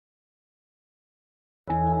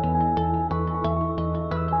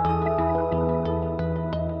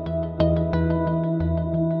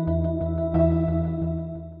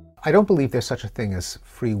I don't believe there's such a thing as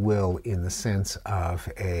free will in the sense of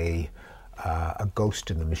a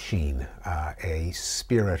ghost in the machine, a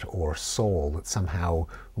spirit or soul that somehow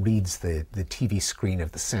reads the TV screen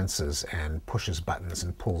of the senses and pushes buttons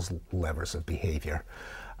and pulls levers of behavior.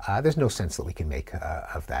 There's no sense that we can make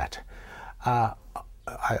of that.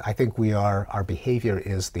 I think our behavior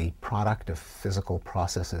is the product of physical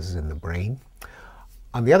processes in the brain.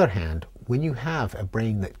 On the other hand, when you have a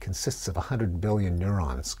brain that consists of 100 billion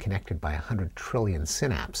neurons connected by 100 trillion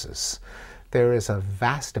synapses, there is a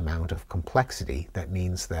vast amount of complexity that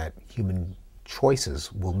means that human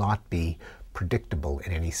choices will not be predictable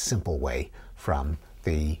in any simple way from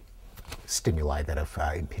the stimuli that have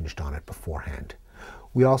impinged on it beforehand.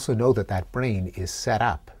 We also know that that brain is set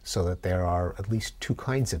up so that there are at least two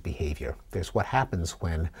kinds of behavior. There's what happens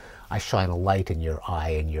when I shine a light in your eye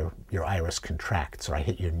and your iris contracts, or I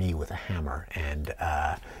hit your knee with a hammer and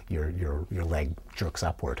your leg jerks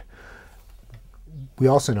upward. We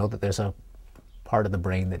also know that there's a part of the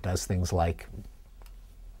brain that does things like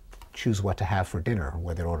choose what to have for dinner,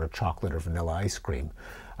 whether to order chocolate or vanilla ice cream,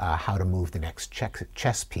 how to move the next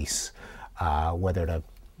chess piece, whether to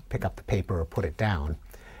pick up the paper or put it down.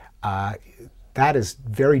 That is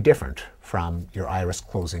very different from your iris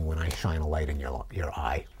closing when I shine a light in your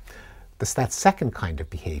eye. That second kind of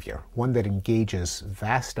behavior, one that engages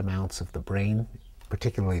vast amounts of the brain,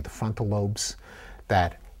 particularly the frontal lobes,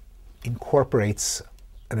 that incorporates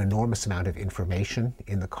an enormous amount of information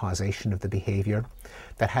in the causation of the behavior,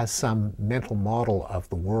 that has some mental model of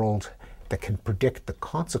the world that can predict the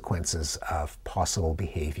consequences of possible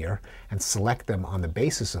behavior and select them on the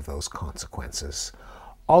basis of those consequences.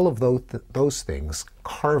 All of those things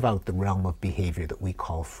carve out the realm of behavior that we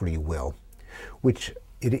call free will, which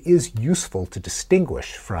it is useful to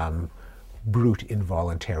distinguish from brute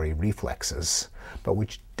involuntary reflexes, but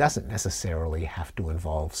which doesn't necessarily have to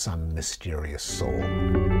involve some mysterious soul.